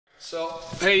So,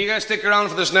 hey, you guys stick around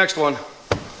for this next one.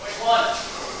 Which one?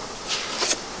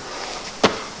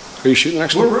 Are you shooting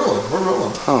next one? We're rolling.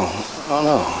 Oh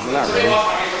no, not really.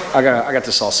 I got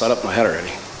this all set up in my head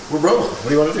already. We're rolling. What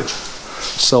do you want to do?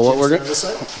 So what we're gonna... This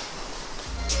side?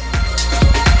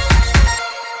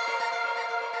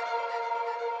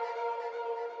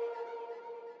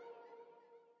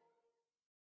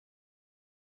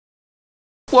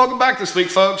 Welcome back this week,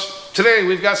 folks. Today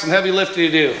we've got some heavy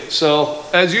lifting to do. So,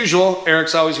 as usual,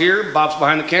 Eric's always here, Bob's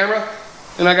behind the camera,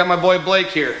 and I got my boy Blake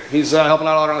here. He's helping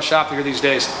out around the shop here these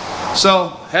days. So,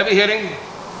 heavy hitting,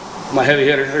 my heavy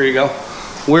hitter, there you go.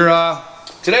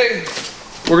 Today,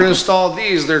 we're gonna install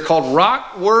these. They're called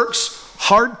ROCKWORKX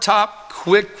hardtop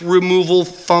quick removal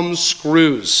thumb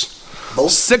screws.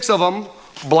 Both? 6 of them,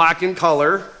 black in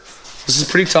color. This is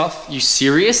pretty tough. You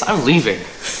serious? I'm leaving.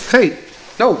 Hey,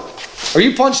 no. Are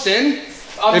you punched in?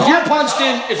 If you're punched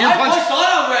in, I punched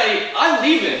on already. I'm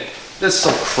leaving. This is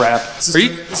some crap. This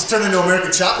is turning into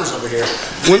American Choppers over here.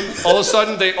 When all of a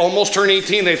sudden they almost turn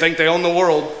 18, they think they own the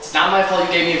world. It's not my fault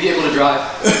you gave me a vehicle to drive.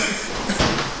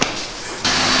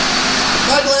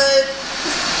 Bye, Blake.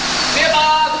 See ya,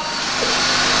 Bob.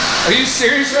 Are you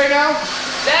serious right now?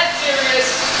 That's serious.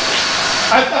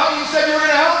 I thought you said you were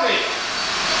gonna help me.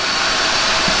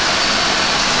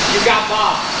 You got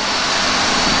Bob.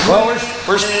 Well,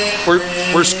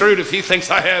 we're screwed if he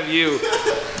thinks I have you.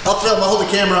 I'll film. I'll hold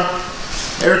the camera.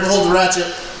 Eric will hold the ratchet.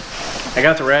 I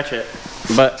got the ratchet,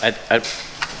 but I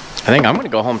think I'm gonna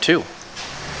go home too.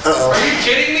 Uh-oh. Are you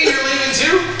kidding me? You're leaving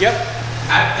too? Yep.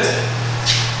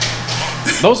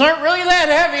 Those aren't really that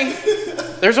heavy.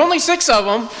 There's only 6 of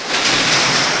them.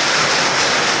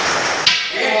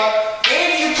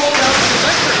 And you pulled out the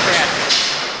electric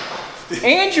ratchet.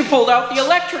 And you pulled out the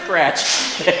electric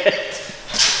ratchet.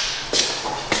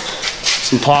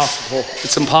 It's impossible.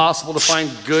 It's impossible to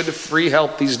find good free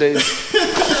help these days.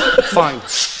 Fine.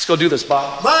 Let's go do this,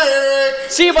 Bob. Bye, Eric.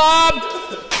 See you, Bob.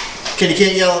 You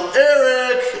can't yell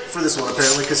Eric for this one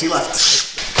apparently because he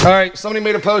left. All right, somebody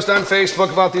made a post on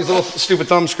Facebook about these little stupid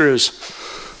thumb screws.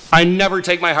 I never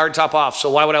take my hardtop off, so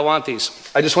why would I want these?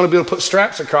 I just want to be able to put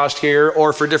straps across here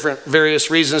or for different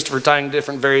various reasons for tying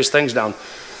different various things down.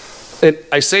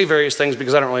 I say various things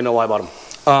because I don't really know why I bought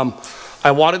them.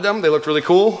 I wanted them, they looked really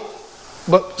cool.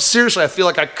 But seriously, I feel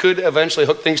like I could eventually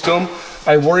hook things to them.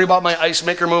 I worry about my ice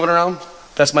maker moving around.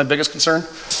 That's my biggest concern.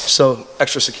 So,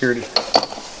 extra security.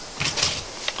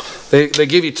 They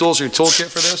give you tools in your toolkit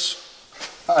for this.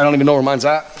 I don't even know where mine's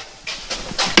at.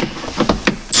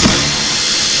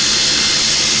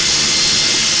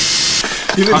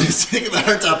 You've been just taking the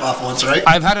hardtop off once, right?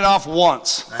 I've had it off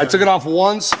once. I took it off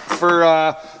once for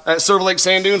at Silver Lake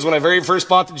Sand Dunes when I very first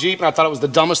bought the Jeep, and I thought it was the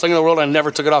dumbest thing in the world, and I never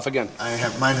took it off again.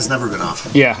 Mine has never been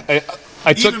off. Yeah,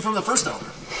 I took... Even from the first owner.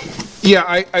 Yeah,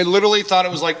 I literally thought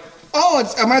it was like, oh,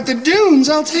 I'm at the dunes,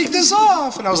 I'll take this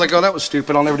off. And I was like, oh, that was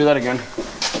stupid, I'll never do that again.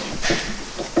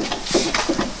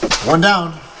 1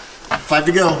 down, 5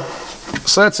 to go.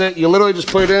 So that's it, you literally just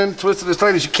put it in, twist it as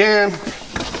tight as you can.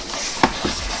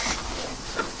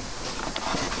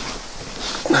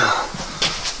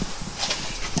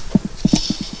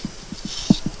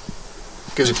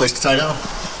 Gives you a place to tie down.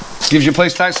 Gives you a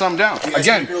place to tie something down.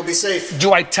 Again, it'll be safe.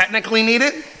 Do I technically need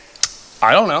it?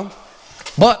 I don't know.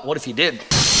 But what if you did?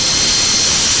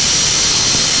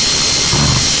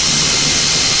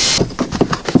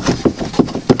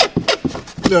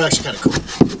 They're actually kind of cool.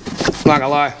 Not gonna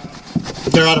lie.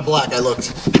 They're out of black, I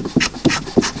looked.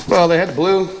 Well, they had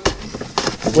blue.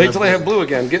 Wait till they have blue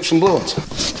again. Get some blue ones.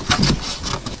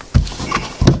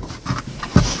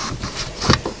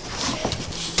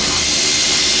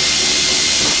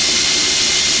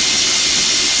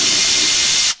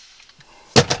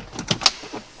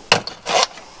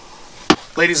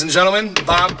 Ladies and gentlemen,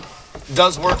 Bob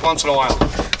does work once in a while.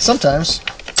 Sometimes.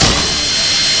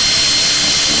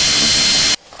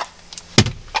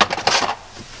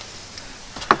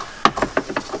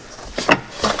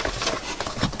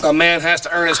 A man has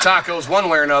to earn his tacos one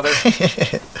way or another.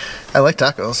 I like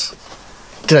tacos.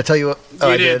 Did I tell you what? Oh,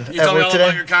 you I did. did. You told me all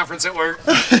about your conference at work.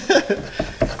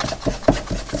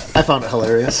 I found it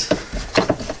hilarious.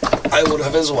 I would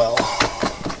have as well.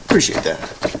 Appreciate that.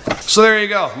 So there you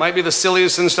go. Might be the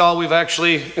silliest install we've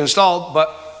actually installed, but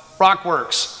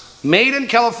ROCKWORKX. Made in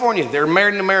California. They're made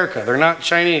in America. They're not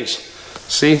Chinese.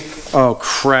 See? Oh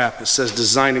crap. It says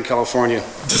designed in California.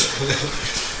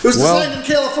 It was designed in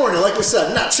California, like we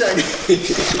said, not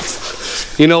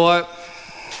Chinese. You know what?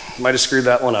 Might have screwed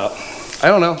that one up. I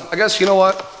don't know. I guess, you know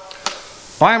what?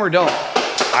 Buy them or don't.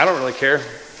 I don't really care.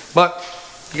 But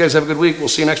you guys have a good week. We'll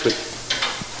see you next week.